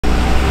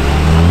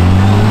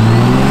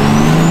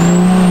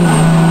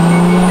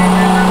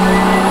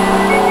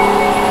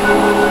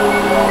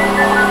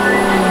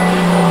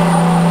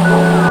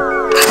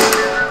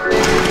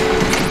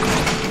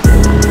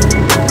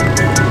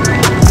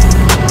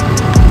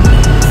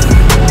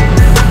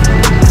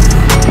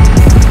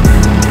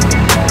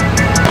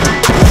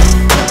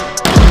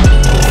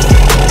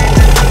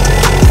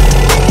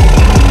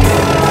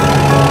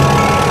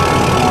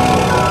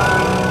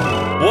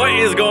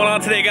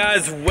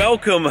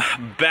welcome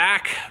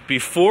back.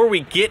 Before we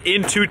get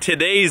into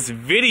today's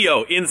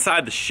video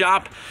inside the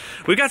shop,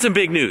 we've got some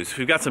big news. If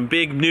you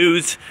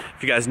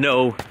guys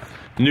know,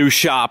 new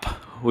shop,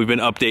 we've been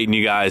updating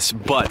you guys,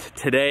 but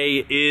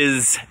today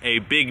is a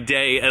big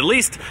day, at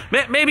least,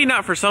 maybe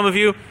not for some of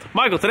you.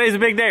 Michael, today's a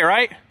big day,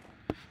 right?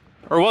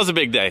 Or was a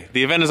big day?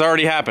 The event has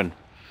already happened.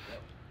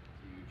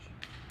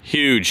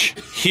 Huge.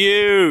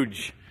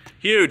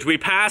 We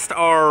passed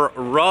our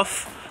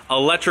rough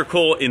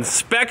electrical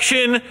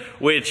inspection,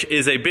 which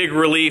is a big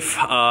relief.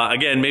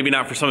 Again, maybe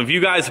not for some of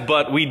you guys,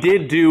 but we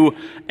did do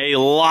a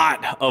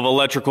lot of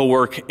electrical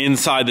work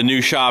inside the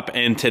new shop,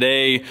 and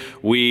today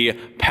we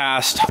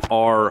passed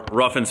our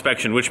rough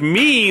inspection, which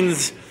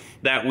means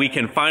that we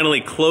can finally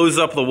close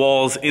up the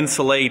walls,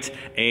 insulate,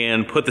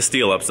 and put the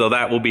steel up. So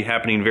that will be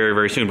happening very,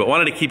 very soon. But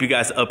wanted to keep you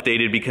guys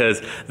updated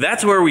because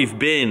that's where we've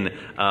been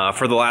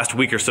for the last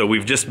week or so.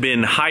 We've just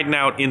been hiding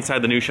out inside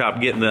the new shop,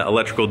 getting the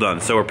electrical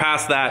done. So we're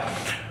past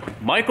that.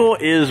 Michael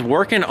is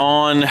working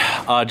on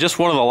just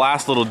one of the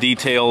last little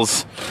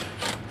details,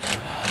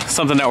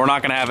 something that we're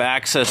not gonna have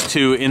access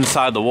to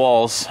inside the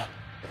walls.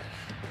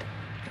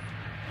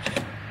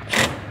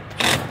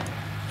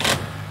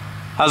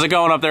 How's it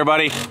going up there,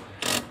 buddy?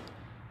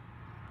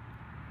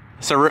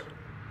 It's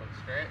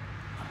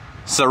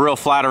a real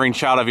flattering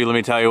shot of you, let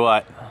me tell you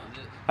what.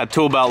 That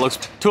tool belt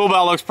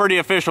looks pretty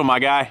official, my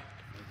guy.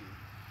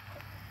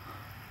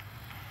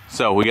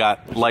 So we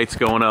got lights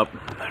going up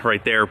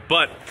right there.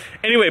 But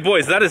anyway,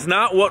 boys, that is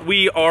not what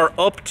we are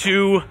up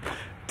to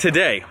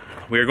today.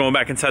 We are going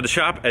back inside the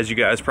shop, as you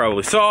guys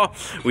probably saw.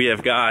 We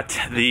have got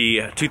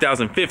the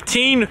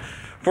 2015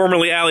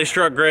 formerly Alley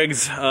Struck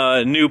Greg's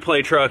new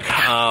play truck.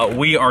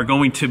 We are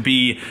going to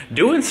be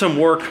doing some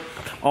work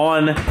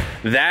on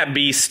that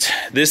beast,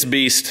 this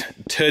beast,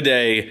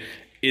 today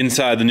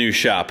inside the new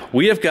shop.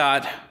 We have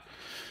got,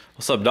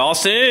 what's up,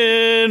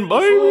 Dawson?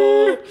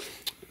 Bye.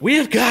 We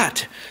have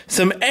got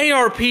some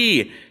ARP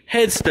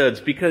head studs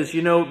because,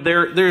 you know,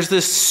 there's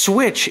this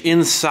switch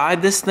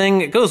inside this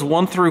thing. It goes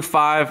 1 through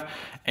 5.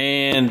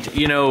 And,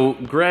 you know,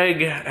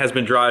 Greg has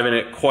been driving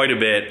it quite a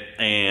bit,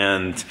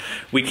 and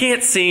we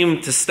can't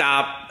seem to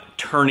stop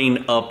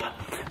turning up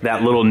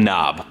that little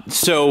knob.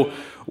 So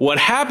what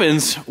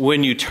happens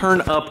when you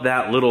turn up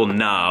that little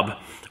knob,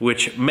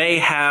 which may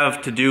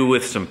have to do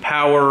with some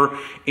power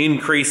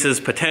increases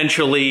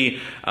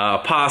potentially,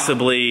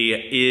 possibly,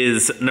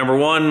 is number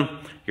one,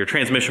 your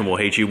transmission will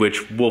hate you,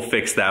 which we'll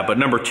fix that. But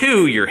number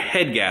two, your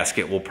head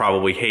gasket will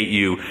probably hate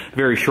you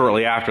very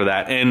shortly after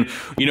that. And,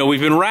 you know, we've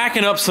been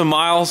racking up some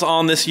miles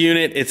on this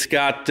unit. It's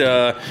got,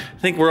 I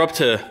think we're up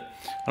to,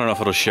 I don't know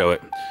if it'll show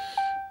it.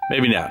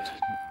 Maybe not.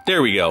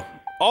 There we go.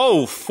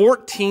 Oh,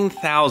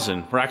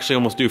 14,000. We're actually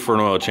almost due for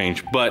an oil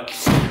change. But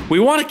we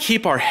want to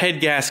keep our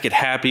head gasket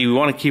happy. We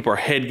want to keep our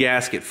head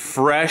gasket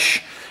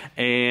fresh.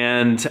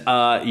 And,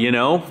 you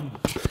know,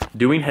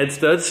 doing head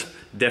studs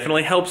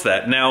definitely helps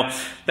that. Now,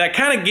 that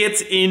kind of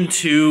gets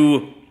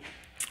into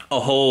a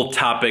whole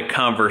topic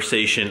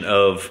conversation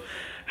of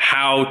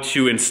how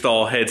to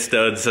install head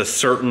studs a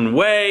certain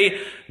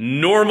way.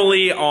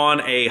 Normally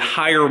on a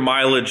higher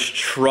mileage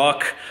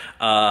truck,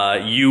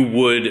 you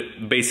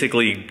would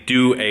basically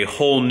do a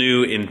whole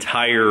new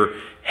entire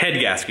head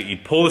gasket.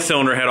 You'd pull the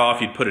cylinder head off,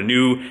 you'd put a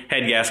new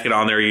head gasket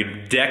on there,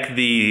 you'd deck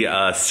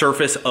the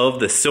surface of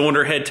the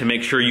cylinder head to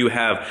make sure you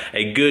have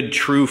a good,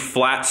 true,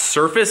 flat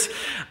surface.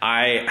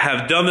 I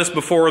have done this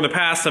before in the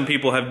past. Some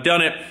people have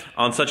done it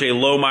on such a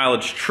low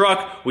mileage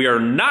truck. We are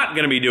not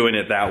gonna be doing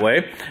it that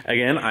way.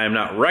 Again, I am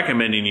not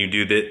recommending you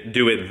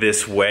do it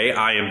this way.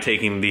 I am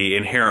taking the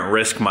inherent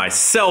risk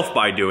myself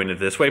by doing it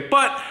this way,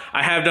 but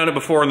I have done it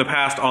before in the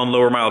past on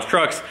lower mileage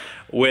trucks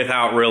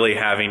without really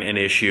having an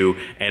issue,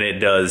 and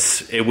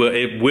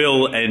it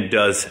will and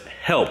does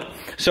help.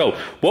 So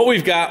what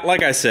we've got,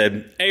 like I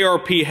said,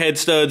 ARP head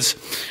studs.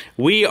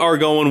 We are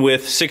going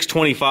with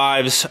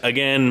 625s.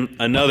 Again,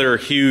 another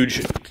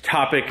huge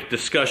topic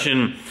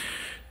discussion.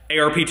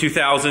 ARP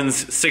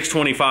 2000s,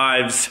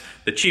 625s,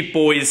 the cheap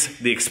boys,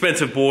 the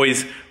expensive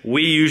boys.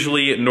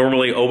 We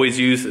normally always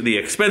use the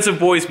expensive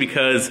boys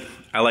because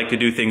I like to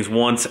do things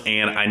once,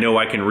 and I know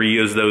I can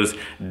reuse those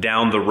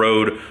down the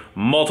road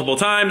multiple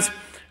times,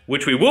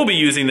 which we will be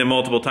using them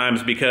multiple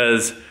times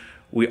because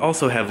we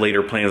also have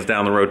later plans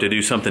down the road to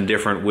do something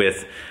different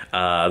with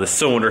the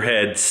cylinder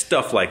head,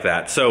 stuff like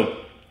that. So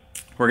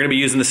we're gonna be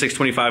using the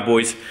 625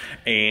 boys,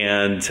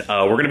 and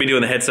we're gonna be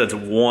doing the head studs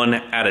one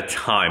at a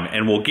time.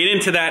 And we'll get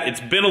into that.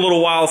 It's been a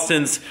little while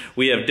since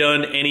we have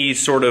done any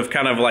sort of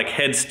kind of like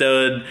head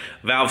stud,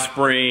 valve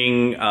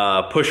spring,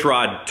 push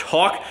rod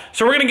talk.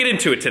 So we're gonna get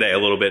into it today a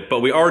little bit, but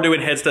we are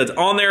doing head studs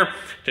on there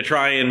to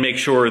try and make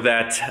sure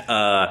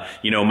that,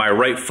 you know, my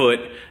right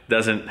foot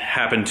doesn't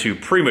happen to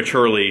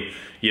prematurely,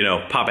 you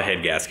know, pop a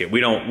head gasket. We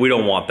don't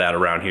want that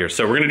around here.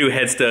 So we're gonna do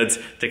head studs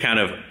to kind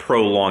of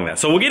prolong that.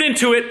 So we'll get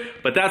into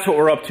it, but that's what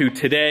we're up to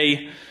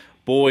today.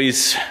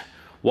 Boys,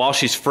 while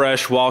she's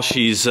fresh, while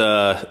she's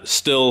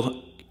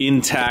still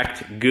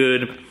intact,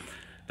 good,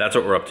 that's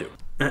what we're up to.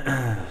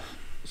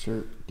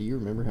 Sir, do you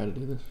remember how to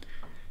do this?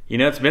 You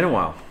know, it's been a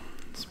while.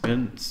 It's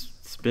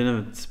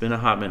It's been a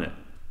hot minute.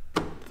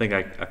 I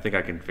think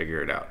I can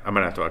figure it out. I'm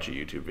gonna have to watch a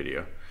YouTube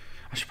video.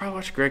 I should probably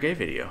watch a Greg A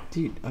video.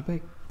 Dude, I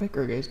bet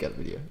Greg A's got a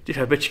video. Dude,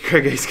 I bet you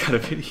Greg A's got a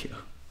video.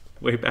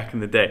 Way back in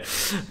the day.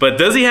 But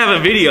does he have a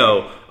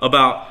video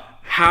about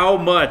how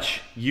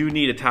much you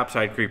need a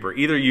topside creeper?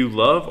 Either you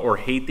love or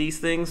hate these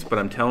things, but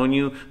I'm telling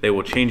you, they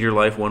will change your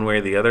life one way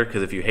or the other,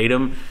 because if you hate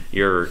them,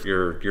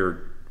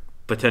 your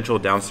potential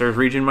downstairs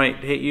region might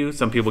hate you.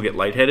 Some people get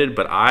lightheaded,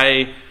 but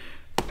I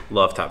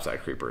love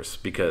topside creepers,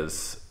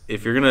 because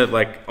if you're gonna,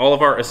 like all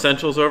of our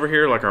essentials over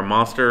here, like our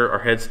monster, our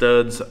head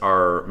studs,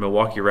 our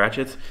Milwaukee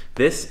ratchets,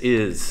 this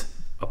is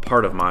a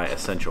part of my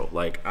essential.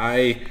 Like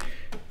I'm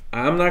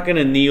not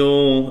gonna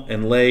kneel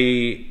and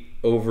lay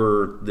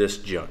over this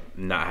junk.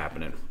 Not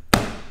happening.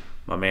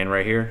 My man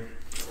right here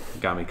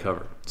got me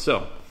covered.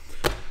 So,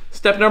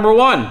 step number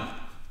 1,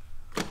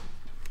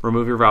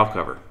 remove your valve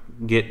cover.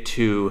 Get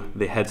to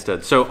the head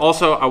stud. So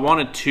also, I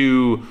wanted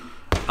to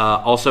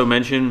also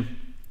mention,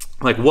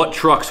 like, what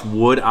trucks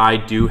would I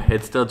do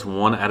head studs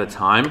one at a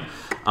time?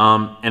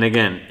 And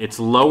again, it's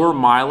lower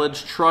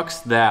mileage trucks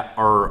that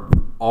are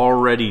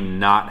already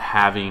not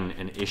having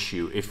an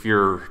issue. If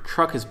your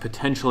truck is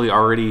potentially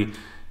already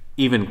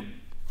even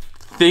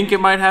think it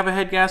might have a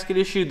head gasket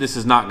issue, this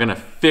is not gonna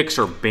fix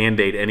or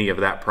band-aid any of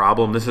that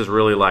problem. This is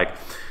really like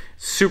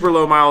super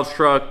low mileage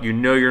truck, you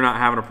know you're not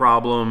having a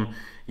problem,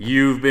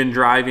 you've been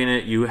driving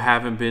it, you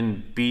haven't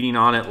been beating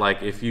on it.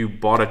 Like if you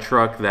bought a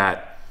truck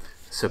that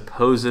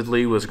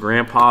supposedly was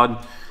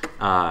grandpa'd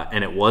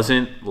and it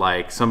wasn't,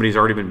 like somebody's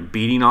already been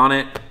beating on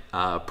it,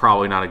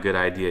 probably not a good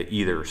idea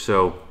either.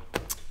 So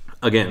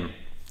again,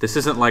 this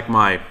isn't like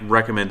my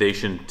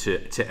recommendation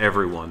to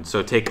everyone,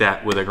 so take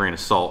that with a grain of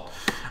salt.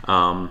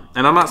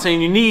 And I'm not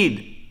saying you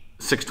need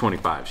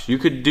 625s. You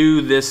could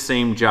do this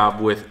same job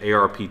with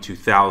ARP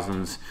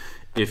 2000s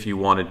if you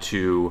wanted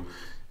to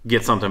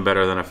get something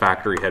better than a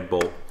factory head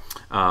bolt.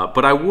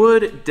 But I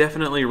would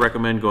definitely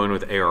recommend going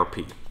with ARP.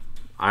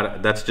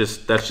 That's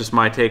just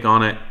my take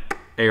on it.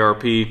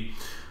 ARP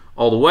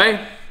all the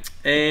way.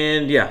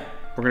 And yeah,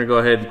 we're gonna go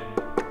ahead,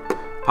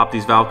 pop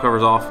these valve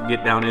covers off,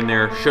 get down in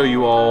there, show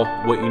you all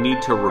what you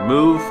need to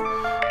remove.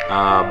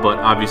 But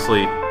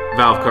obviously,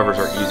 valve covers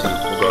are easy.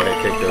 We'll go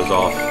ahead and take those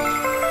off,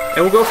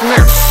 and we'll go from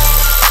there.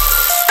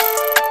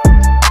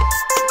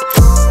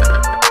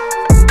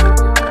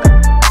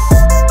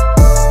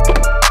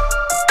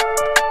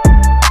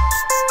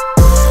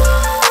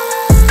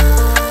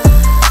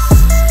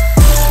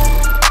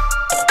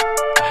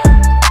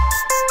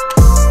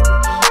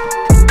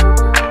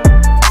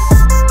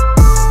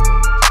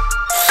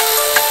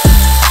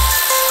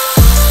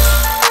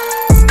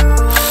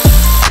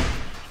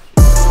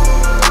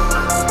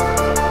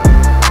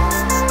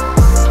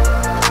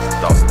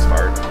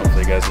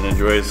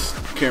 Enjoys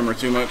camera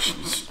too much,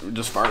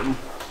 just farting.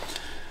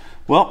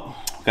 Well,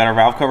 got our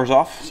valve covers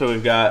off. So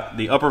we've got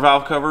the upper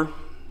valve cover,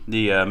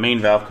 the main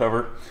valve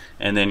cover,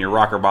 and then your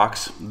rocker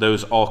box.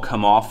 Those all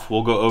come off.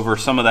 We'll go over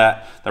some of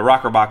that. The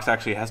rocker box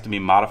actually has to be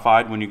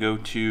modified when you go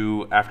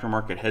to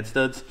aftermarket head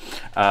studs,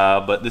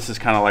 but this is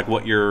kind of like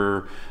what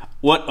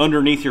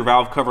underneath your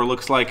valve cover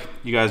looks like.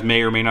 You guys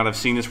may or may not have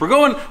seen this. We're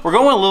going a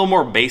little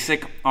more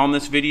basic on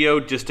this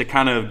video, just to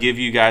kind of give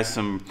you guys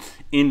some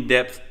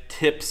in-depth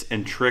tips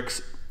and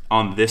tricks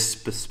on this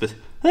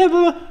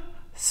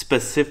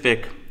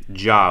specific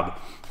job,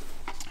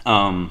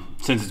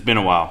 since it's been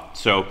a while.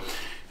 So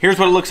here's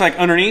what it looks like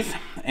underneath,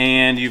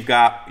 and you've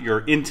got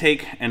your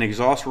intake and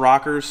exhaust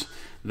rockers.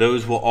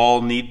 Those will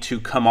all need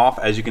to come off.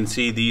 As you can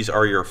see, these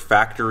are your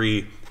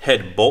factory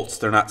head bolts.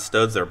 They're not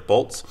studs, they're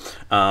bolts,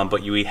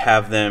 but you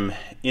have them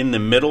in the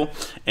middle,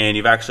 and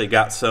you've actually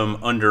got some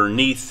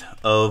underneath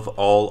of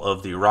all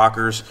of the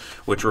rockers,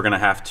 which we're gonna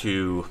have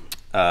to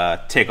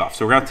take off.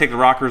 So we're gonna take the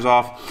rockers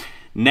off.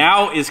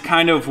 Now is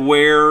kind of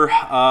where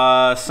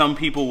some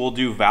people will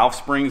do valve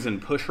springs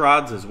and push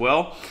rods as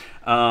well.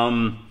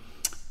 I'm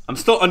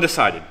still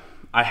undecided.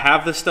 I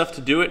have the stuff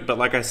to do it, but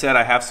like I said,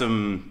 I have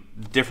some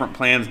different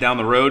plans down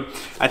the road.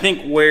 I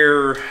think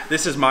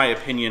this is my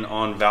opinion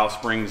on valve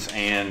springs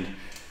and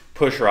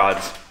push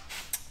rods.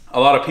 A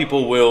lot of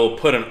people will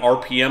put an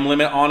RPM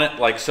limit on it.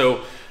 Like,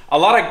 so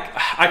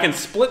I can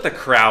split the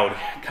crowd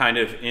kind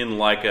of in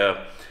like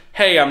a,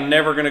 hey, I'm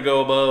never gonna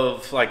go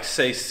above, like,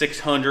 say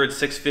 600,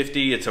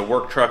 650, it's a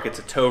work truck, it's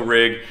a tow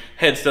rig.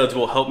 Head studs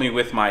will help me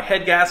with my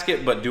head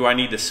gasket, but do I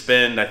need to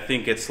spend, I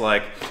think it's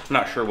like, I'm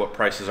not sure what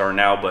prices are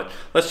now, but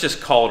let's just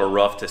call it a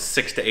rough to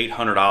 $600 to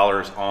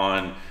 $800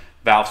 on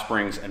valve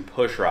springs and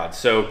push rods.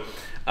 So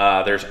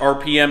there's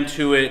RPM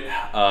to it,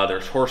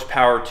 there's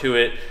horsepower to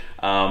it.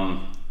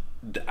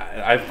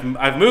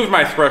 I've moved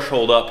my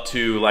threshold up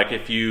to, like,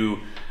 if you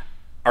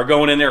are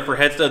going in there for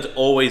head studs,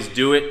 always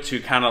do it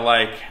to kind of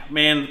like,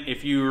 man,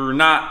 if you're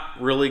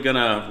not really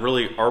gonna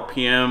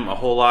RPM a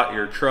whole lot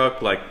your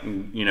truck, like,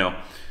 you know,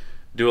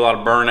 do a lot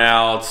of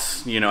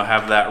burnouts, you know,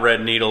 have that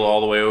red needle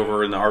all the way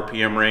over in the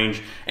RPM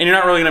range, and you're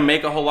not really gonna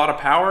make a whole lot of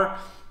power,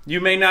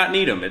 you may not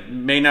need them. It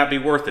may not be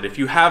worth it. If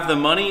you have the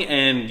money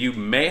and you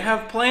may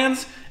have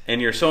plans and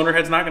your cylinder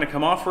head's not gonna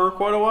come off for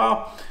quite a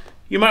while,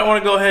 you might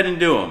want to go ahead and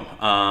do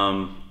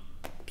them.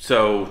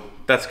 So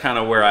that's kind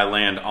of where I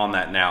land on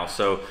that now.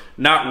 So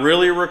not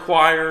really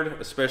required,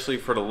 especially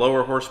for the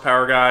lower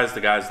horsepower guys,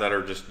 the guys that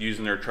are just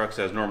using their trucks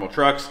as normal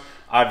trucks.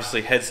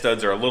 Obviously head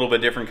studs are a little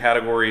bit different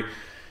category.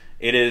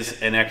 It is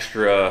an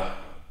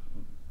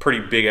pretty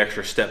big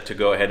extra step to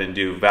go ahead and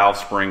do valve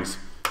springs.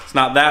 It's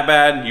not that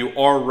bad. You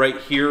are right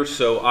here.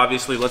 So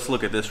obviously let's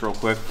look at this real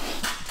quick.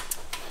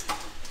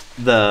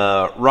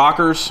 The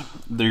rockers,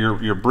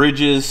 your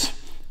bridges,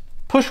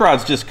 push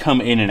rods just come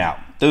in and out.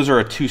 Those are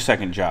a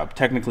 2-second job.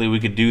 Technically, we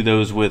could do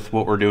those with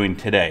what we're doing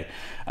today.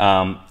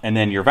 And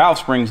then your valve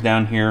springs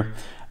down here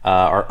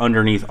are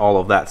underneath all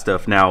of that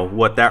stuff. Now,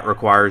 what that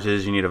requires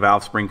is you need a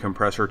valve spring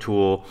compressor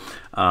tool,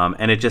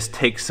 and it just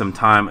takes some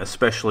time,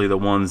 especially the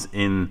ones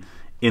in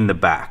the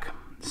back.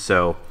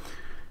 So,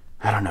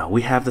 I don't know.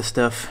 We have the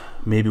stuff.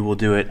 Maybe we'll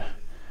do it.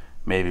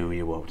 Maybe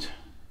we won't.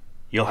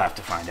 You'll have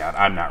to find out.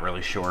 I'm not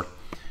really sure.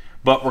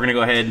 But we're going to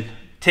go ahead and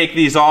take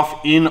these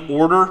off in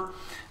order.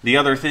 The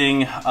other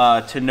thing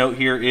to note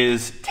here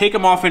is take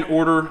them off in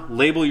order,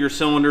 label your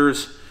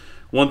cylinders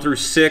 1 through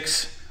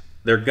 6.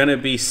 They're gonna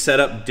be set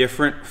up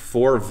different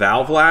for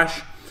valve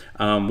lash.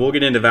 We'll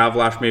get into valve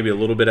lash maybe a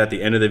little bit at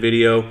the end of the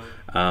video.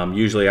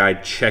 Usually I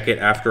check it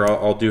after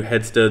I'll do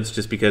head studs,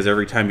 just because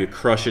every time you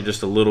crush it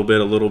just a little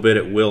bit,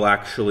 it will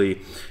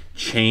actually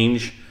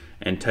change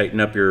and tighten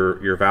up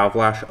your valve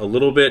lash a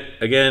little bit.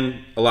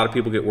 Again, a lot of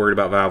people get worried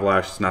about valve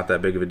lash. It's not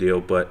that big of a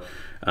deal, but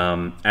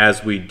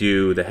as we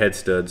do the head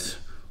studs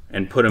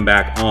and put them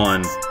back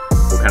on,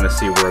 we'll kind of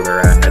see where they're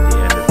at the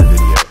end of the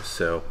video.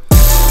 So.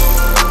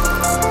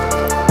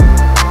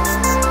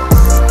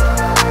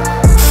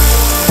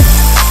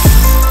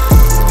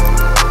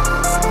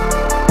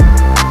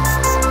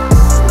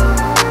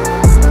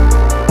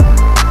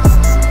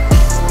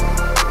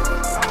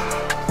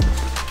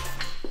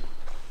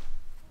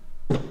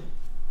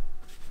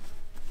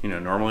 You know,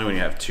 normally when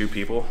you have 2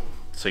 people,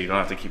 so you don't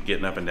have to keep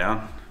getting up and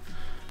down,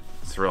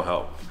 it's a real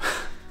help.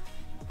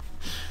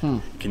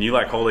 Can you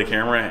like hold a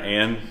camera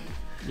and?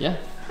 Yeah.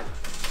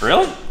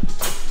 Really?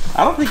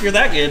 I don't think you're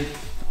that good.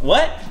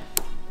 What?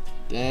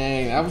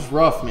 Dang, that was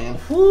rough, man.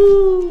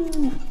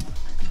 Woo!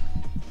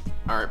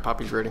 All right,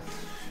 Poppy's ready.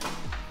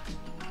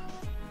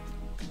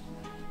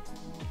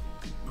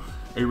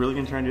 Are you really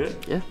gonna try and do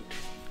it? Yeah.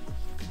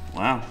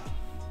 Wow.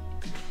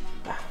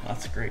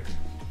 That's great.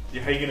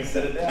 How are you gonna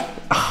set it down?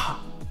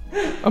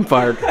 I'm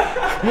fired.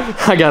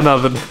 I got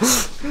nothing.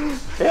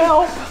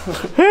 Help!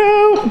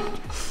 Help!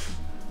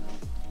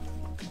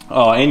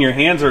 Oh, and your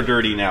hands are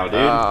dirty now, dude.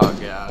 Oh,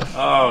 God.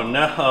 Oh,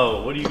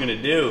 no. What are you going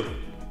to do?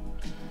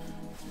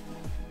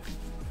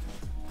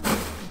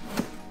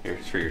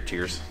 Here's for your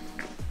tears.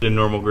 In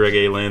normal Greg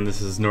A land,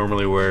 this is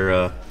normally where...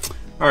 all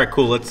right,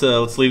 cool. Let's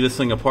leave this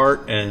thing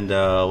apart, and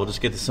we'll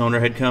just get the cylinder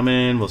head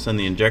coming. We'll send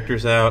the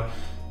injectors out.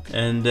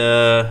 And,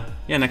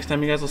 yeah, next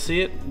time you guys will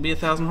see it, it'll be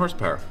 1,000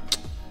 horsepower.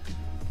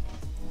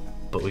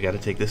 But we got to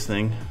take this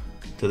thing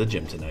to the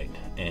gym tonight,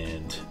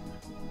 and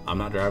I'm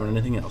not driving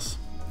anything else.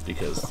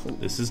 Because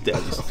this is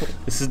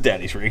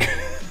daddy's rig.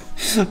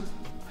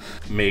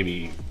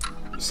 Maybe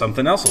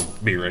something else will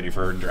be ready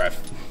for her to drive.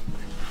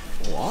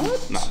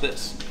 What? Not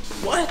this.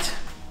 What?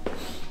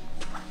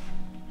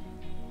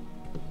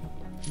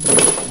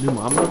 New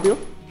mom-mobile?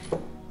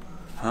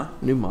 Huh?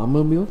 New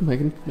mom-mobile?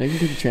 Making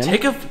to the channel?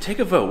 Take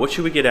a vote. What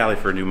should we get Allie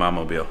for a new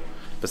mom-mobile?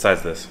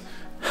 Besides this.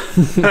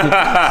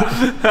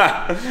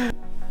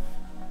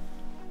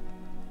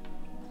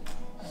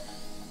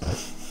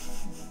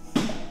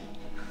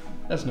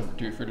 That's number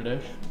 2 for today.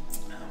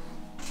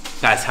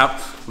 Guys,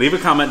 leave a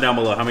comment down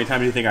below. How many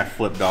times do you think I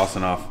flip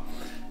Dawson off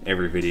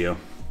every video?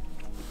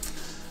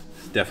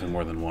 Definitely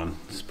more than one.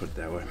 Let's put it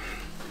that way.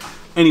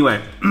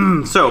 Anyway,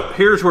 so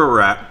here's where we're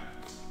at.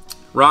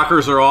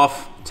 Rockers are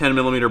off.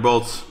 10mm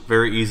bolts.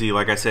 Very easy.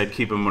 Like I said,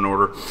 keep them in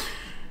order.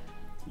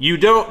 You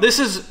don't. This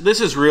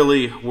is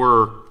really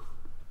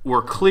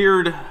we're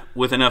cleared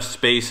with enough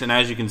space, and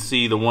as you can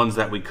see, the ones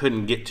that we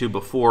couldn't get to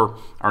before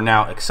are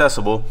now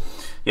accessible.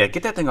 Yeah,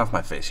 get that thing off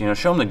my face. You know,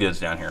 show them the goods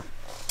down here.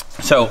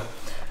 So,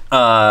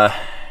 all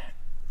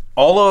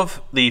of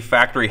the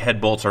factory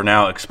head bolts are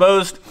now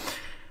exposed.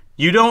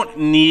 You don't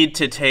need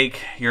to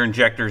take your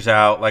injectors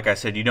out. Like I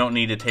said, you don't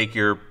need to take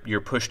your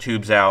push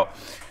tubes out.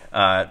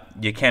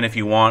 You can if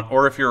you want,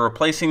 or if you're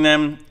replacing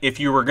them. If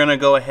you were gonna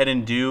go ahead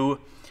and do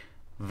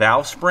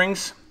valve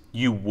springs,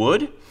 you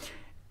would.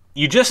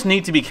 You just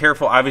need to be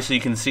careful. Obviously,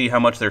 you can see how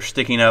much they're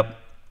sticking up,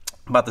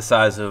 about the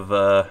size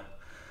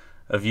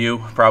of you,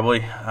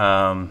 probably.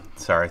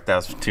 Sorry, that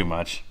was too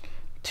much.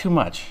 Too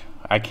much.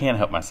 I can't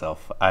help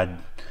myself.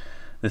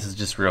 This is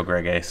just real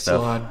Greg A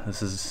stuff. Slide.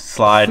 This is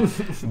slide.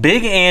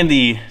 Big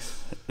Andy.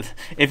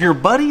 If you're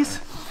buddies,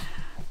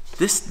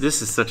 this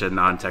is such a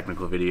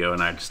non-technical video,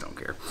 and I just don't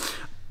care.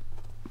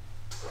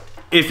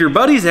 If your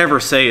buddies ever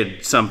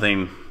say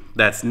something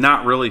that's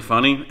not really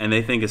funny and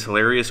they think it's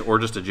hilarious or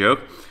just a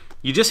joke,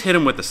 you just hit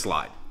them with the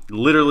slide.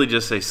 Literally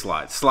just say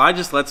slide. Slide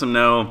just lets them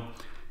know,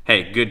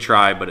 hey, good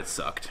try, but it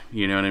sucked.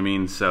 You know what I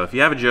mean? So if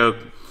you have a joke,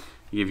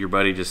 you give your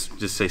buddy, just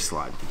say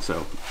slide.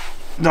 So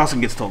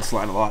Dawson gets told to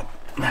slide a lot.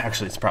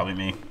 Actually, it's probably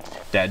me.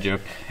 Dad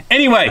joke.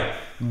 Anyway,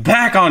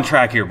 back on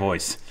track here,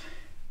 boys.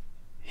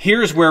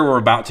 Here's where we're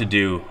about to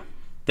do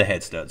the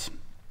head studs.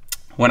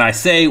 When I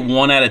say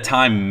one at a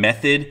time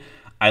method,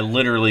 I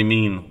literally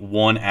mean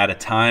one at a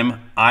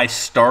time. I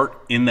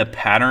start in the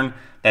pattern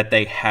that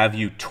they have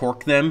you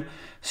torque them.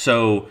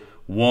 So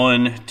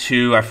 1,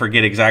 2, I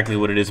forget exactly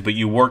what it is, but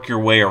you work your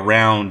way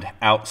around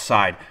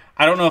outside.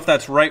 I don't know if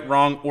that's right,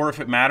 wrong, or if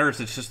it matters.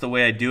 It's just the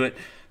way I do it.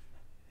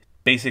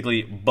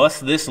 Basically,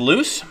 bust this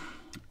loose.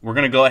 We're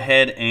gonna go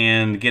ahead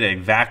and get a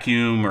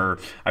vacuum, or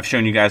I've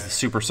shown you guys the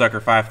Super Sucker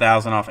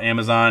 5000 off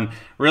Amazon.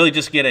 Really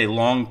just get a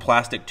long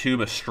plastic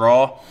tube of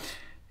straw.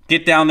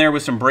 Get down there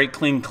with some brake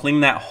clean,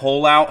 clean that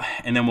hole out,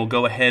 and then we'll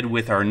go ahead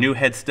with our new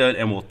head stud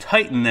and we'll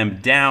tighten them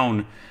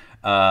down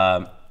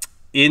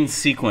in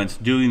sequence,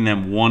 doing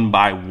them one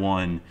by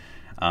one.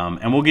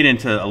 And we'll get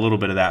into a little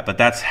bit of that, but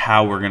that's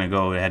how we're gonna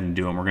go ahead and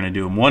do them. We're gonna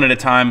do them one at a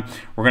time.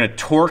 We're gonna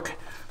torque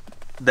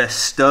the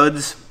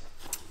studs.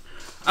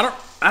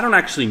 I don't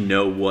actually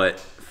know what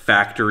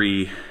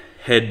factory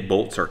head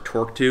bolts are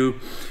torqued to.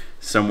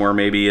 Somewhere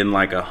maybe in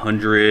like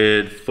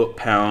 100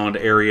 foot-pound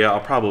area.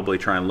 I'll probably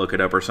try and look it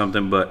up or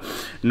something, but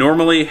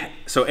normally,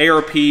 so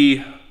ARP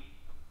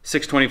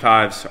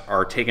 625s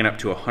are taken up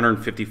to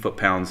 150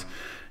 foot-pounds.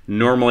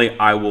 Normally,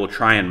 I will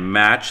try and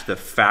match the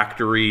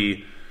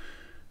factory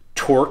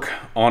torque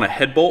on a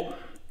head bolt,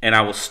 and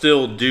I will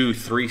still do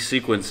 3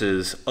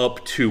 sequences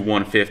up to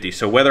 150.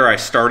 So whether I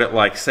start at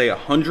like, say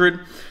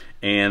 100,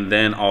 and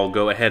then I'll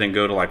go ahead and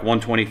go to like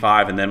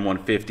 125 and then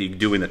 150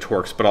 doing the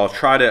torques. But I'll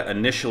try to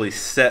initially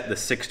set the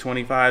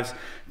 625s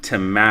to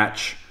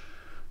match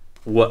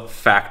what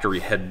factory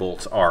head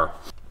bolts are.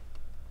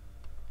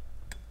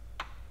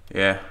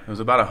 Yeah, it was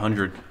about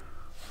 100.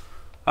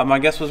 My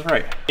guess was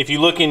right. If you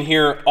look in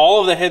here,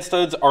 all of the head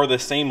studs are the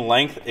same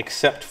length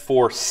except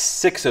for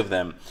 6 of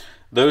them.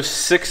 Those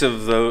 6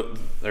 of them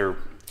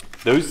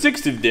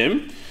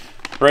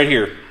right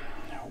here.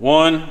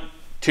 1,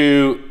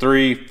 2,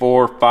 3,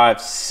 4,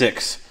 5,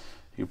 6.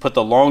 You put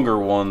the longer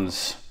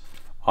ones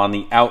on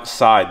the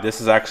outside.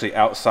 This is actually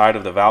outside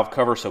of the valve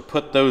cover, so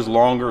put those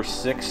longer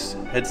 6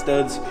 head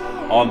studs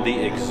on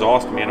the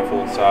exhaust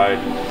manifold side,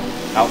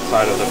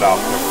 outside of the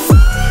valve cover.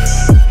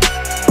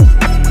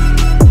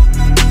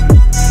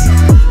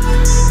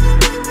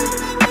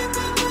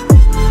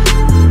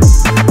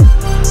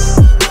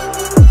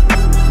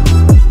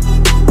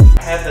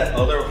 I had that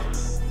other...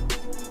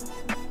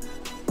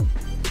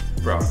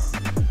 Bro.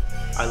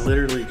 I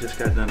literally just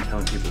got done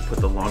telling people put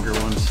the longer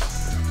ones,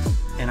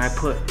 and I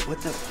put,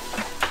 what the,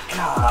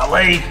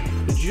 golly.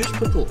 Did you just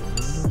put the longer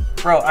one?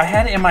 Bro, I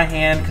had it in my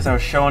hand because I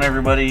was showing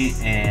everybody,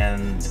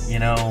 and you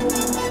know.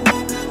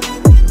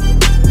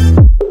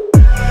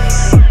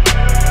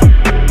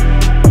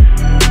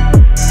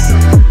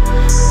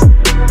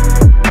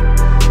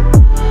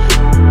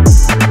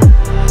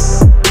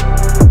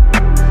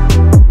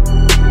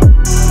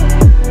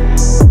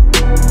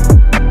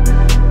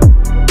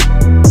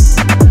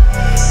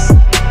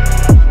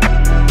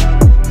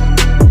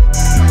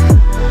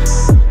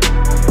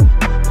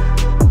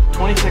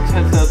 26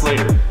 head studs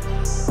later,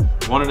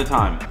 one at a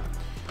time.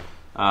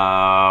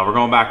 We're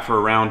going back for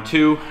round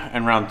 2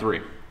 and round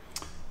 3.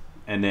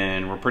 And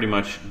then we're pretty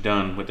much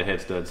done with the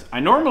head studs. I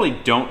normally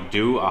don't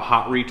do a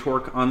hot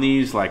retorque on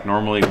these. Like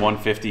normally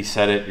 150,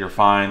 set it, you're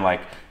fine.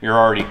 Like you're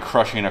already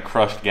crushing a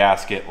crushed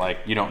gasket. Like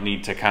you don't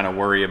need to kind of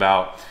worry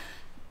about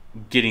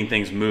getting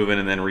things moving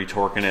and then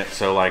retorquing it.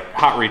 So like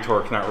hot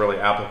retorque's not really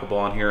applicable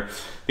on here.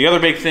 The other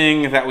big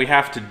thing that we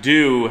have to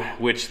do,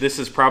 which this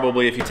is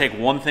probably, if you take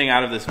one thing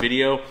out of this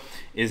video,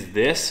 is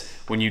this.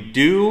 When you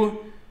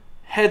do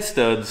head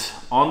studs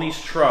on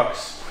these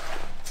trucks,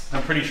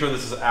 I'm pretty sure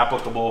this is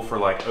applicable for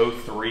like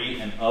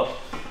 03 and up.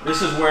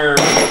 This is where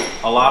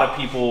a lot of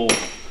people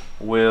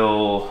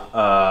will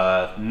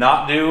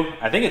not do.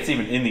 I think it's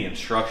even in the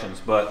instructions,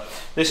 but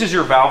this is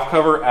your valve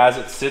cover as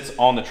it sits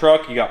on the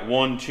truck. You got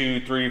 1,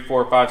 2, 3,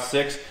 4, 5,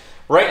 6.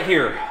 Right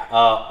here,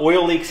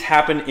 oil leaks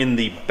happen in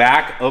the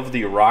back of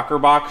the rocker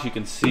box. You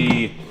can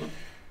see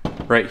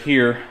right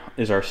here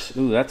is our,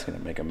 ooh, that's gonna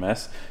make a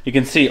mess. You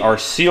can see our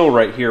seal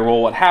right here.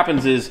 Well, what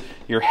happens is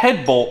your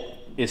head bolt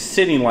is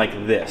sitting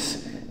like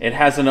this. It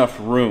has enough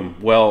room.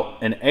 Well,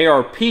 an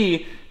ARP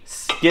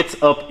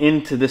gets up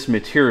into this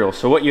material.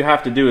 So what you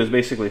have to do is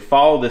basically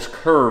follow this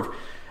curve,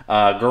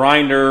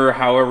 grinder,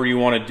 however you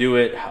want to do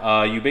it.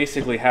 You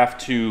basically have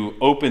to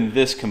open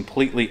this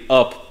completely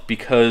up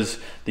because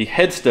the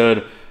head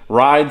stud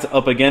rides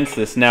up against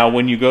this. Now,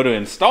 when you go to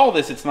install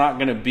this, it's not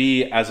going to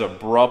be as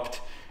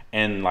abrupt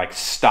and like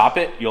stop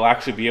it. You'll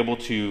actually be able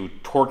to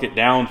torque it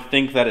down,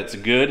 think that it's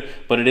good,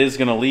 but it is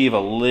gonna leave a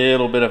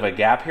little bit of a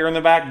gap here in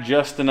the back,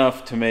 just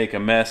enough to make a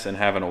mess and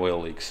have an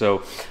oil leak.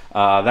 So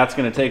that's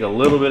gonna take a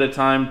little bit of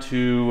time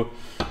to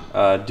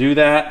do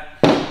that.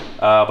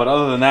 But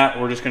other than that,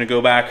 we're just gonna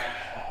go back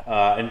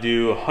and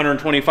do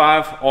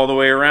 125 all the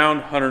way around,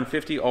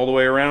 150 all the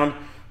way around,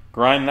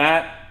 grind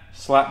that,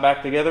 slap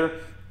back together,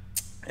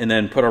 and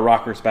then put our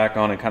rockers back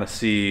on and kind of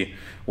see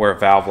where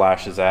valve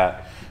lash is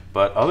at.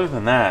 But other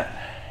than that,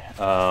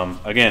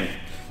 Again,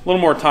 a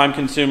little more time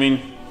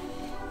consuming,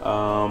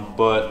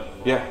 but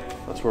yeah,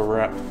 that's where we're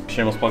at.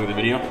 Shameless plug of the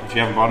video. If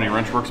you haven't bought any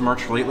Wrenchworks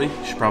merch lately,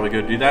 you should probably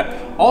go do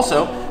that.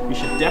 Also, you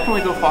should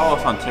definitely go follow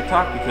us on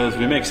TikTok because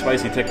we make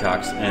spicy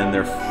TikToks and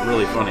they're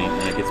really funny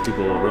and it gets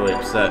people really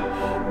upset.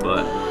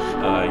 But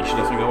you should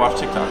definitely go watch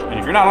TikTok. And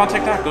if you're not on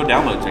TikTok, go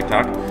download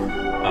TikTok.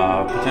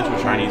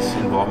 Potential Chinese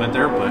involvement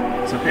there, but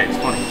it's okay. It's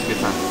funny. It's a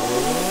good time.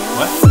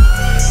 What?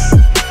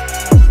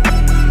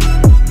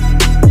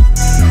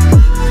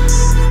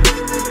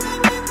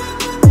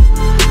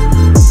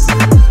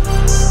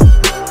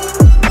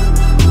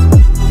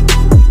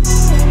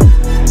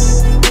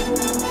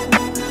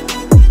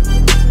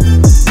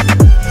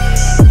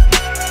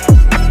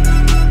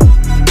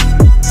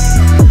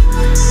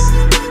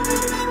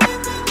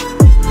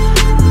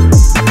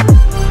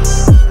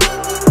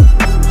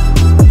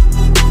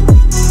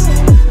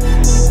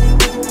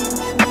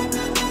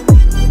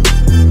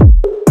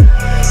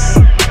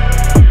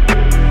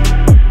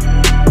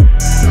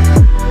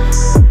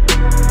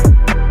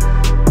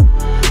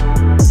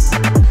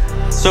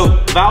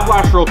 Valve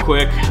flash real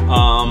quick.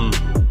 I'm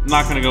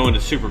not going to go into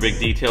super big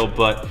detail,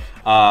 but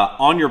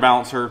on your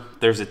balancer,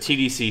 there's a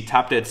TDC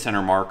top dead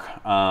center mark.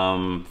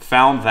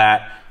 Found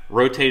that,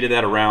 rotated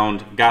that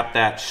around, got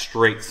that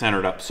straight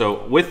centered up.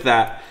 So with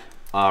that,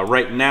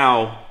 right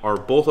now,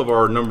 both of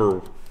our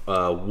number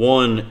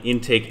 1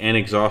 intake and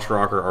exhaust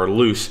rocker are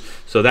loose.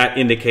 So that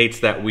indicates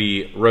that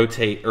we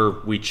rotate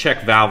or we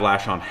check valve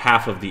lash on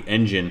half of the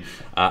engine.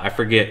 I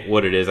forget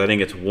what it is. I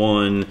think it's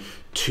 1,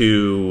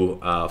 2,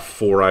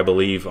 4, I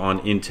believe, on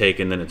intake,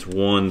 and then it's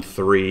 1,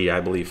 3, I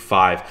believe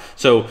 5.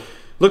 So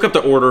look up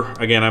the order.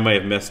 Again, I may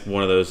have messed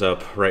one of those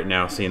up right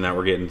now, seeing that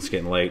it's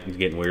getting late, it's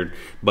getting weird.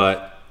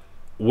 But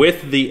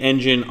with the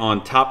engine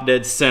on top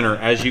dead center,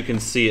 as you can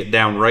see it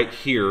down right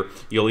here,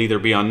 you'll either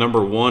be on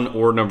number 1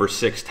 or number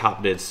 6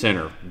 top dead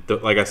center.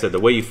 Like I said, the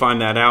way you find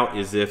that out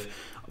is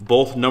if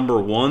both number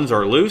 1s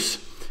are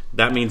loose,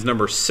 that means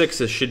number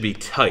 6s should be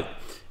tight.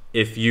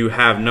 If you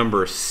have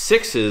number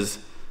 6s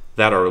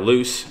that are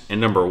loose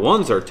and number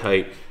 1s are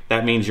tight,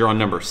 that means you're on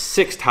number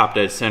 6 top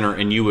dead center,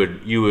 and you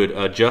would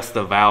adjust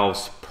the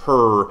valves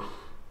per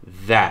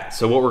that.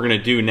 So what we're going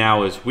to do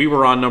now is we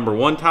were on number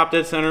 1 top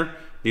dead center.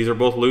 These are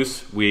both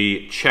loose.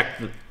 We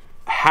checked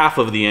half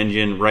of the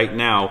engine right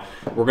now.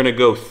 We're going to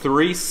go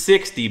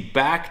 360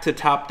 back to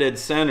top dead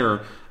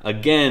center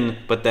again,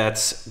 but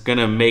that's going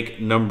to make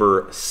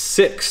number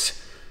 6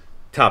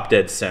 top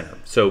dead center.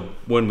 So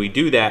when we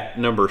do that,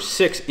 number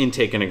 6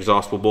 intake and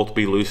exhaust will both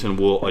be loose, and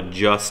we'll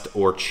adjust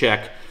or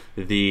check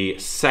the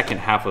second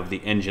half of the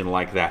engine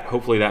like that.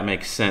 Hopefully that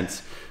makes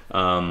sense.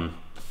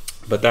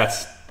 But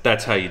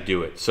that's how you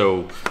do it.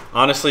 So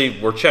honestly,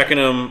 we're checking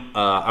them.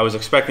 I was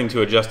expecting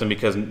to adjust them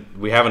because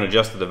we haven't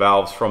adjusted the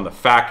valves from the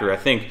factory. I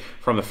think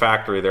from the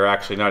factory they're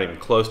actually not even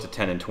close to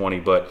 10 and 20,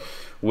 but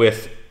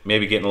with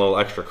maybe getting a little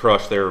extra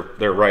crush, they're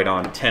right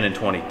on 10 and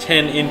 20.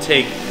 10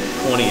 intake,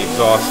 20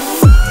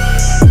 exhaust.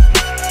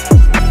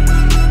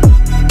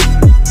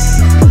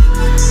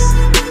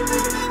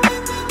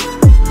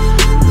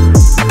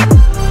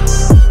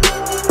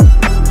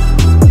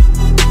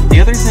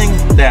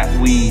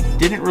 That we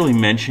didn't really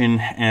mention,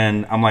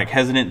 and I'm like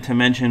hesitant to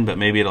mention, but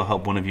maybe it'll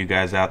help one of you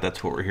guys out.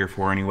 That's what we're here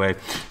for anyway.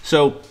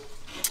 So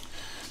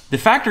the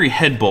factory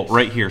head bolt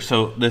right here.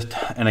 So this,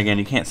 and again,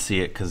 you can't see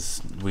it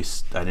because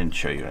I didn't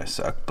show you, I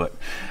suck, but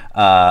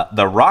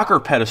the rocker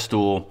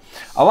pedestal,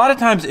 a lot of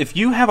times if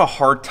you have a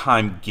hard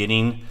time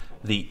getting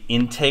the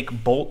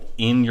intake bolt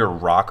in your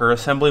rocker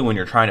assembly when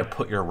you're trying to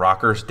put your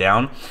rockers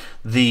down,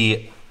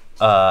 the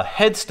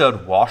head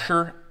stud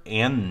washer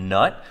and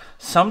nut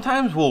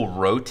sometimes will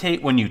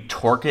rotate when you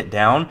torque it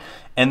down,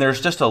 and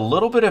there's just a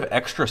little bit of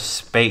extra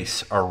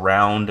space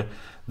around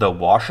the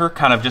washer,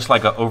 kind of just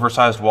like an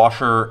oversized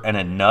washer and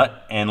a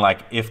nut, and like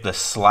if the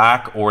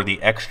slack or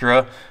the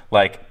extra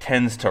like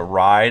tends to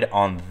ride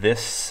on this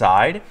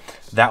side,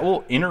 that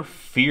will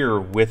interfere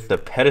with the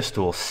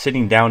pedestal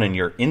sitting down in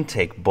your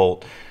intake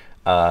bolt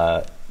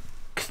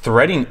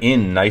threading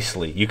in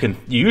nicely. You can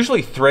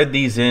usually thread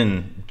these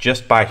in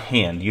just by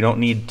hand. You don't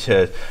need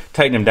to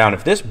tighten them down.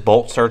 If this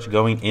bolt starts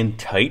going in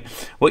tight,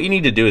 what you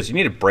need to do is you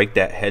need to break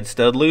that head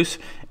stud loose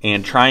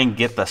and try and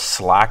get the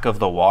slack of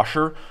the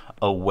washer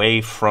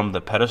away from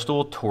the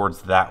pedestal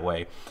towards that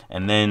way,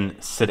 and then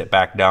sit it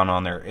back down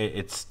on there.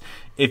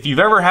 If you've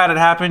ever had it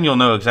happen, you'll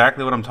know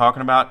exactly what I'm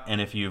talking about.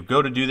 And if you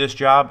go to do this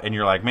job and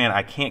you're like, man,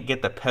 I can't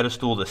get the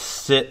pedestal to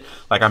sit,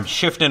 like I'm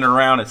shifting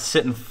around, it's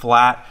sitting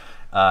flat,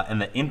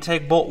 and the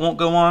intake bolt won't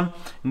go on,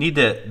 you need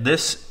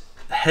this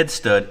head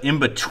stud in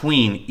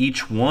between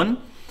each one.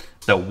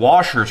 The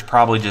washer's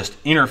probably just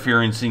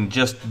interfering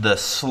just the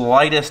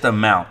slightest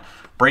amount.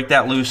 Break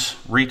that loose,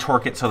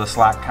 retorque it so the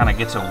slack kind of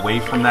gets away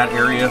from that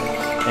area,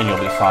 and you'll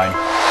be fine.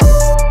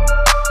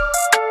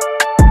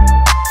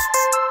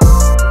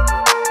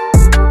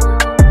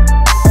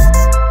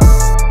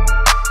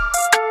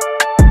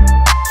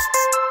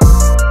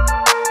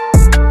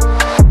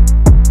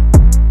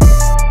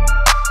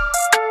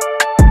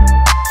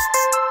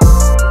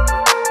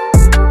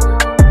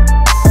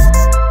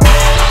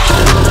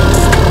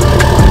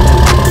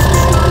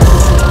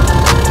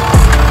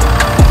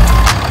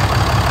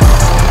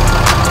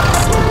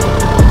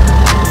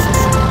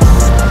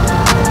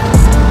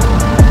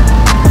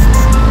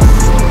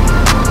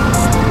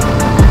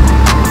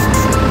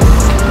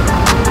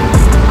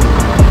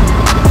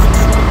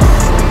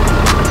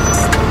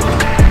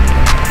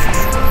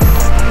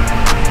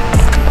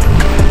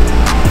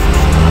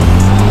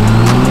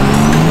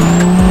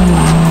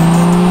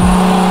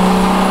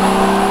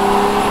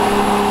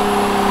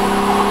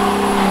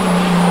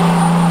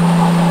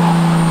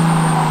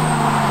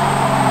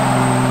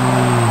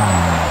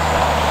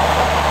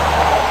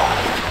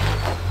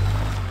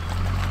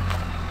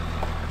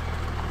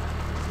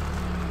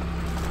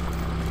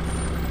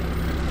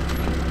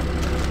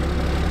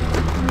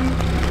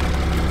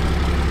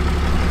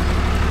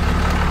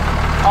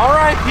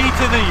 R.I.P.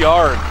 to the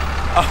yard.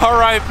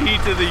 R.I.P.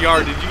 to the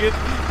yard. Did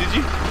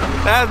you?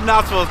 That's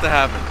not supposed to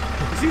happen.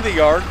 You see the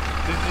yard?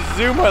 Just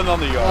zoom in on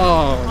the yard.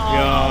 Oh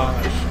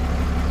gosh.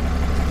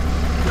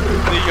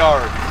 The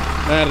yard.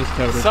 That is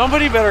total.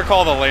 Somebody better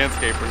call the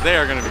landscapers. They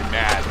are going to be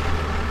mad.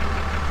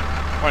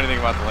 Funny thing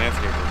about the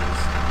landscapers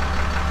is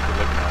good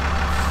looking at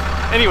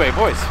them. Anyway,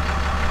 boys.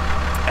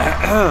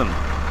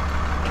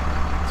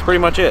 That's pretty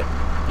much it.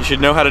 You should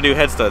know how to do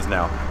head studs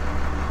now.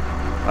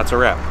 That's a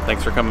wrap.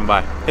 Thanks for coming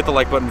by. Hit the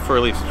like button before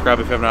you leave. Subscribe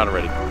if you haven't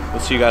already. We'll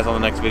see you guys on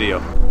the next video.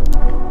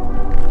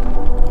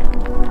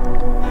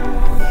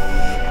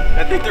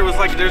 I think there was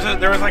like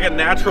a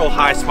natural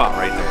high spot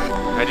right there.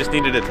 I just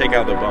needed to take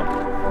out the bump.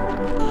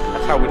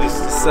 That's how we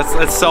just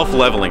that's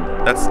self-leveling.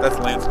 That's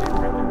landscape.